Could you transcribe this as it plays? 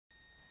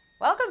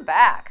Welcome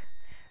back.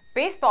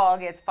 Baseball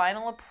gets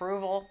final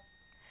approval.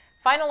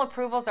 Final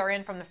approvals are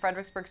in from the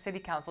Fredericksburg City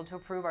Council to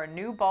approve our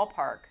new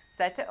ballpark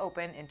set to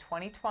open in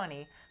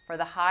 2020 for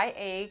the High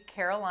A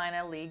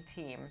Carolina League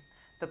team,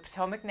 the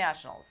Potomac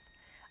Nationals.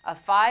 A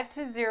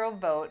 5-0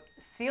 vote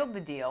sealed the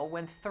deal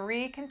when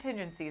 3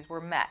 contingencies were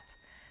met.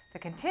 The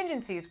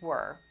contingencies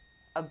were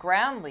a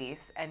ground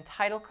lease and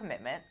title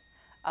commitment,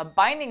 a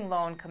binding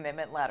loan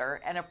commitment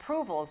letter, and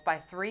approvals by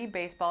 3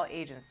 baseball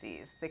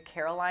agencies, the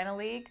Carolina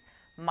League,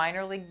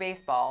 Minor League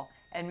Baseball,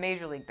 and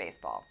Major League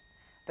Baseball.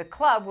 The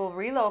club will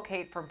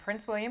relocate from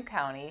Prince William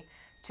County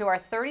to our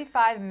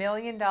 $35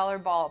 million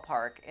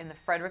ballpark in the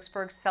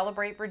Fredericksburg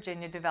Celebrate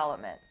Virginia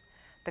development.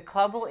 The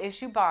club will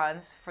issue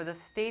bonds for the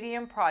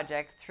stadium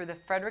project through the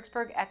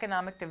Fredericksburg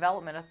Economic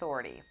Development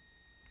Authority.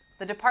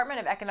 The Department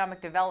of Economic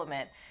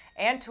Development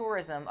and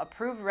Tourism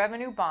approved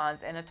revenue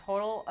bonds in a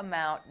total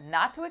amount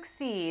not to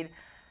exceed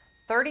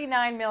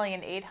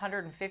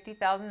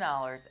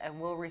 $39,850,000 and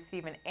will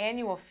receive an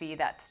annual fee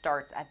that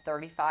starts at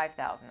 $35,000.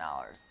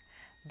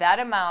 That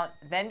amount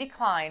then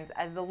declines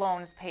as the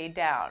loan is paid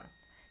down.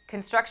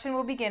 Construction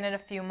will begin in a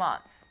few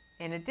months.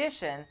 In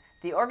addition,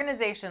 the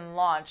organization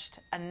launched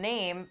a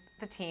Name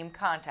the Team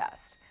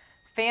contest.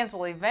 Fans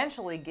will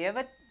eventually give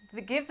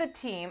the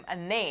team a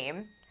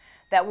name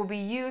that will be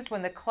used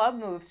when the club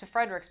moves to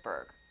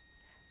Fredericksburg.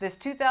 This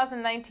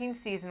 2019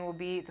 season will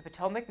be the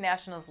Potomac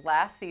Nationals'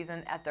 last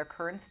season at their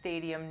current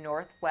stadium,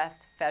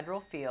 Northwest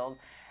Federal Field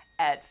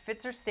at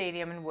Fitzer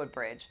Stadium in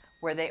Woodbridge,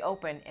 where they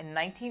opened in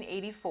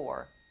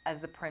 1984 as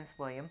the Prince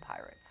William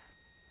Pirates.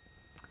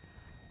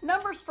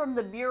 Numbers from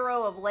the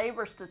Bureau of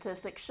Labor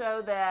Statistics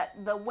show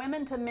that the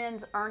women to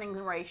men's earnings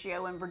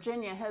ratio in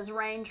Virginia has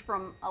ranged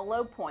from a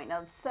low point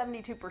of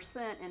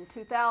 72% in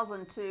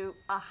 2000 to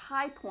a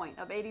high point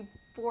of 84%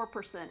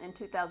 in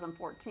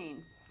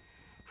 2014.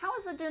 How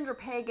is the gender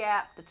pay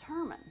gap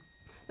determined?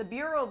 The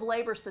Bureau of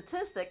Labor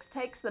Statistics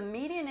takes the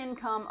median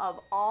income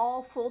of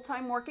all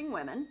full-time working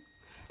women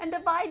and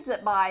divides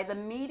it by the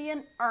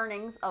median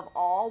earnings of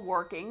all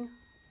working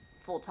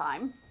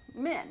full-time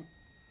men.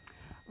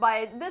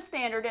 By this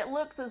standard, it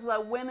looks as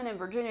though women in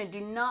Virginia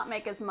do not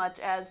make as much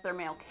as their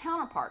male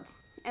counterparts.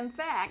 In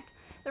fact,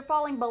 they're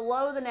falling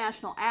below the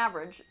national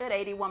average at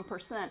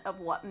 81% of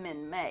what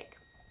men make.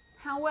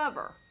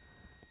 However,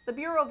 the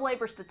Bureau of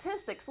Labor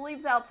Statistics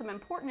leaves out some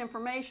important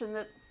information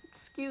that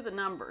skew the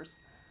numbers.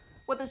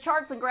 What the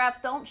charts and graphs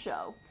don't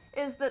show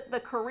is that the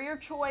career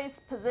choice,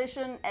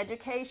 position,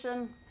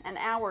 education, and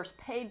hours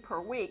paid per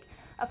week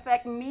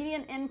affect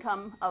median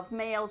income of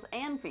males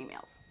and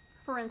females.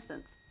 For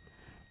instance,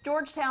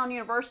 Georgetown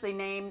University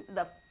named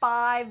the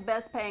 5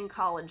 best-paying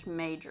college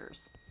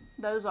majors.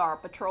 Those are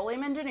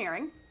petroleum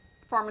engineering,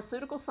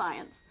 pharmaceutical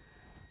science,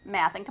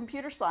 math and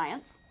computer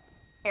science,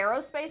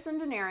 aerospace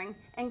engineering,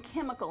 and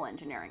chemical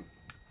engineering.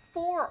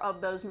 4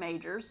 of those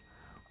majors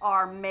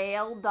are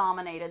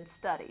male-dominated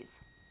studies.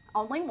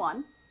 Only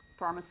one,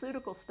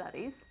 pharmaceutical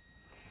studies,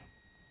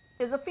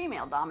 is a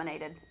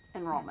female-dominated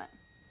enrollment.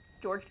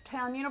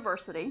 Georgetown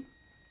University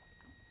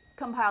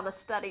compiled a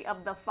study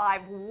of the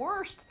 5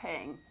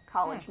 worst-paying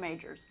college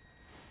majors.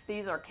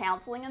 These are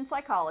counseling and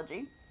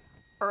psychology,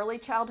 early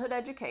childhood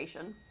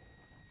education,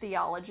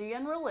 theology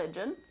and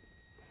religion,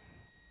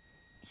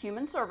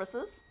 human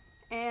services,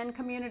 and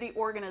community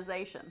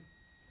organization.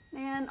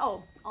 And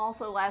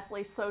also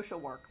lastly, social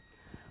work.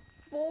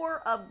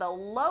 4 of the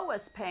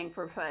lowest paying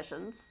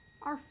professions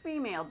are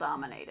female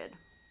dominated.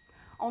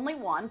 Only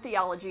one,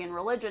 theology and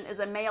religion, is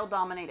a male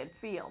dominated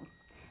field.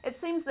 It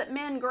seems that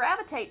men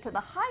gravitate to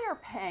the higher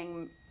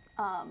paying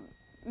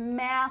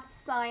math,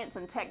 science,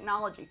 and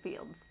technology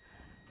fields,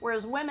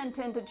 whereas women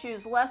tend to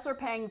choose lesser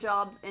paying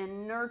jobs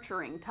in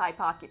nurturing type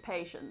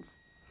occupations.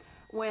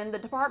 When the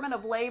Department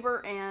of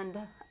Labor and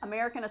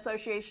American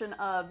Association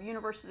of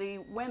University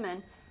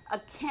Women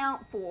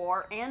account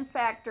for and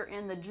factor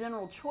in the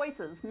general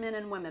choices men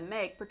and women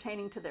make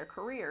pertaining to their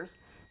careers,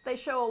 they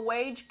show a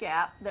wage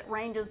gap that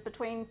ranges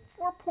between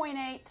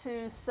 4.8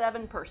 to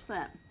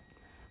 7%,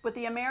 with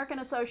the American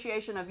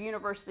Association of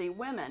University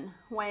Women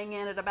weighing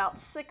in at about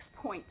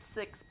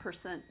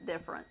 6.6%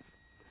 difference.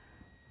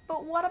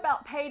 But what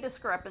about pay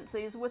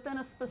discrepancies within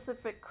a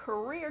specific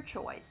career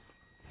choice?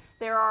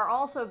 There are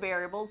also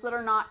variables that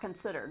are not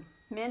considered.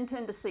 Men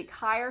tend to seek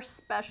higher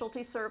specialty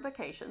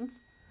certifications,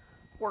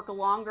 work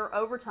longer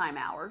overtime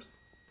hours,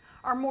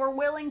 are more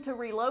willing to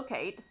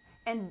relocate,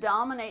 and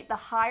dominate the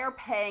higher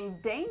paying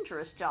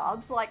dangerous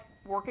jobs like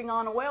working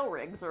on oil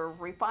rigs or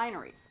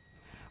refineries.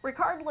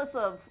 Regardless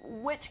of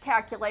which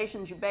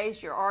calculations you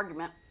base your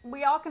argument,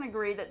 we all can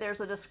agree that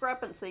there's a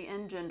discrepancy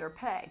in gender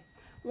pay.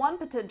 One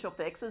potential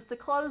fix is to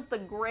close the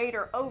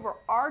greater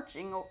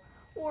overarching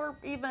or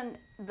even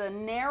the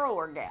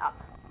narrower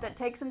gap that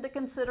takes into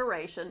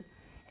consideration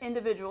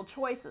individual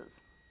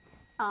choices.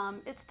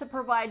 It's to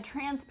provide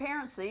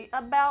transparency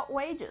about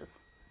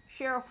wages.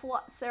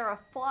 Sarah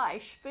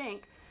Fleisch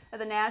Fink of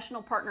the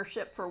National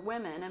Partnership for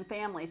Women and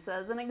Families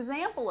says an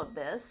example of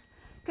this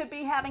could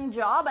be having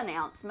job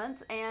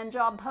announcements and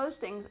job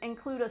postings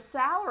include a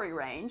salary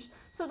range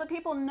so that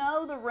people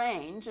know the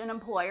range an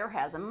employer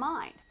has in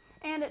mind.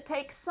 And it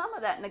takes some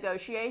of that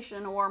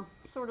negotiation, or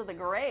sort of the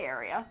gray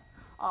area,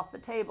 off the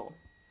table.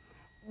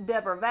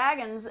 Deborah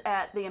Vagans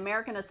at the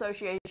American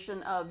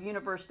Association of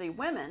University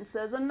Women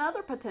says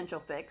another potential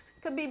fix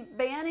could be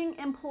banning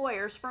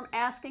employers from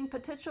asking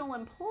potential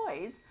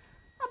employees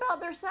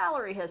about their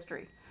salary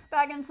history.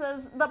 Vagans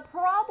says the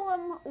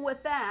problem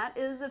with that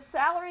is if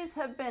salaries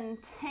have been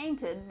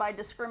tainted by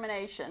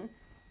discrimination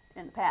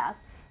in the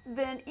past,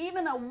 then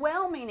even a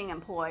well-meaning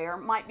employer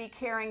might be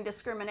carrying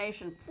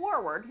discrimination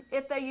forward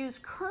if they use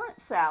current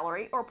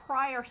salary or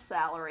prior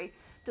salary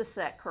to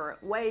set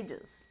current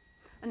wages.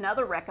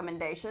 Another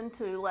recommendation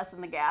to lessen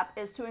the gap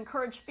is to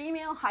encourage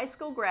female high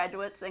school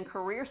graduates and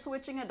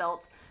career-switching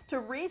adults to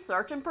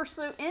research and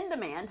pursue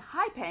in-demand,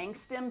 high-paying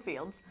STEM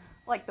fields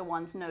like the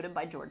ones noted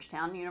by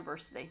Georgetown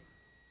University.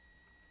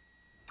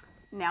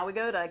 Now we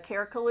go to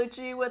Kara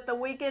Colucci with the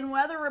weekend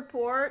weather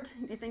report.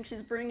 Do you think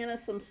she's bringing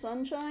us some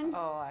sunshine?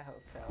 Oh, I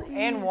hope so. Please.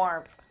 And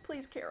warmth.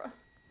 Please, Kara.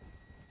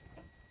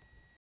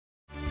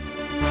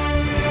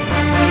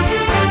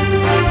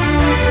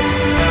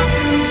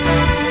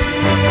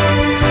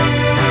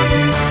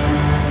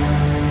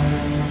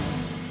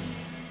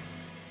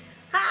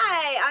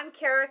 I'm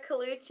Kara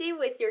Colucci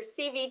with your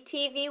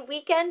CVTV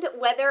weekend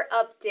weather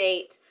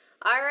update.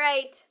 All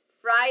right,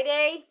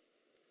 Friday,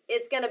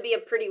 it's going to be a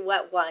pretty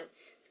wet one.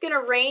 It's going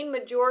to rain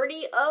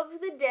majority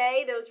of the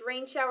day. Those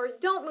rain showers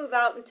don't move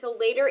out until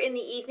later in the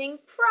evening,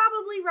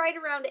 probably right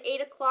around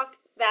 8 o'clock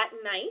that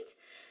night.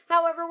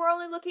 However, we're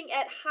only looking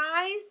at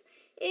highs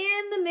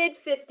in the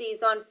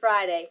mid-50s on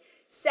Friday.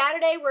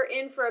 Saturday, we're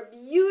in for a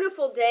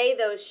beautiful day.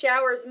 Those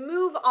showers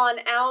move on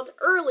out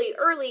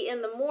early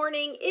in the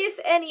morning, if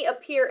any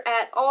appear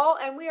at all,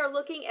 and we are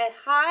looking at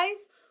highs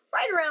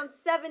right around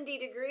 70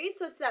 degrees,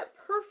 so it's that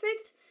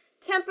perfect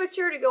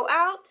temperature to go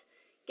out,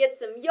 get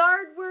some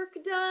yard work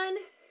done.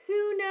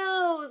 Who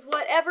knows?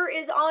 Whatever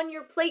is on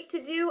your plate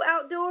to do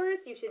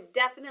outdoors, you should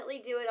definitely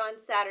do it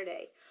on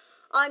Saturday.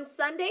 On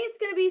Sunday, it's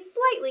going to be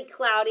slightly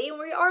cloudy, and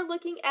we are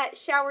looking at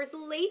showers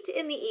late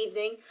in the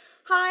evening.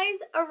 Highs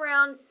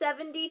around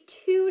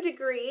 72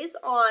 degrees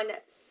on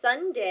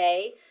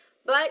Sunday,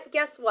 but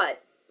guess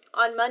what?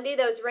 On Monday,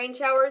 those rain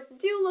showers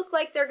do look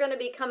like they're going to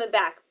be coming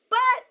back, but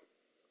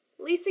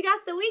at least we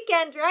got the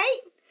weekend, right?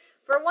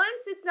 For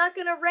once, it's not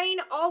going to rain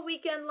all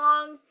weekend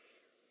long,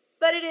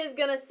 but it is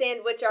going to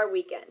sandwich our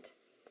weekend.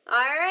 All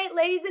right,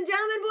 ladies and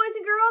gentlemen, boys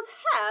and girls,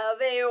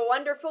 have a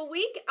wonderful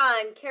week.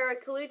 I'm Kara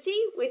Colucci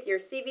with your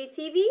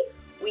CVTV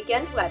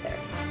weekend weather.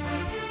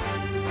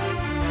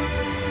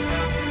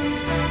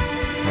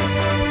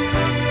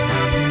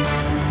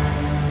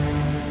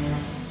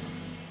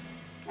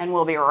 And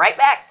we'll be right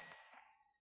back.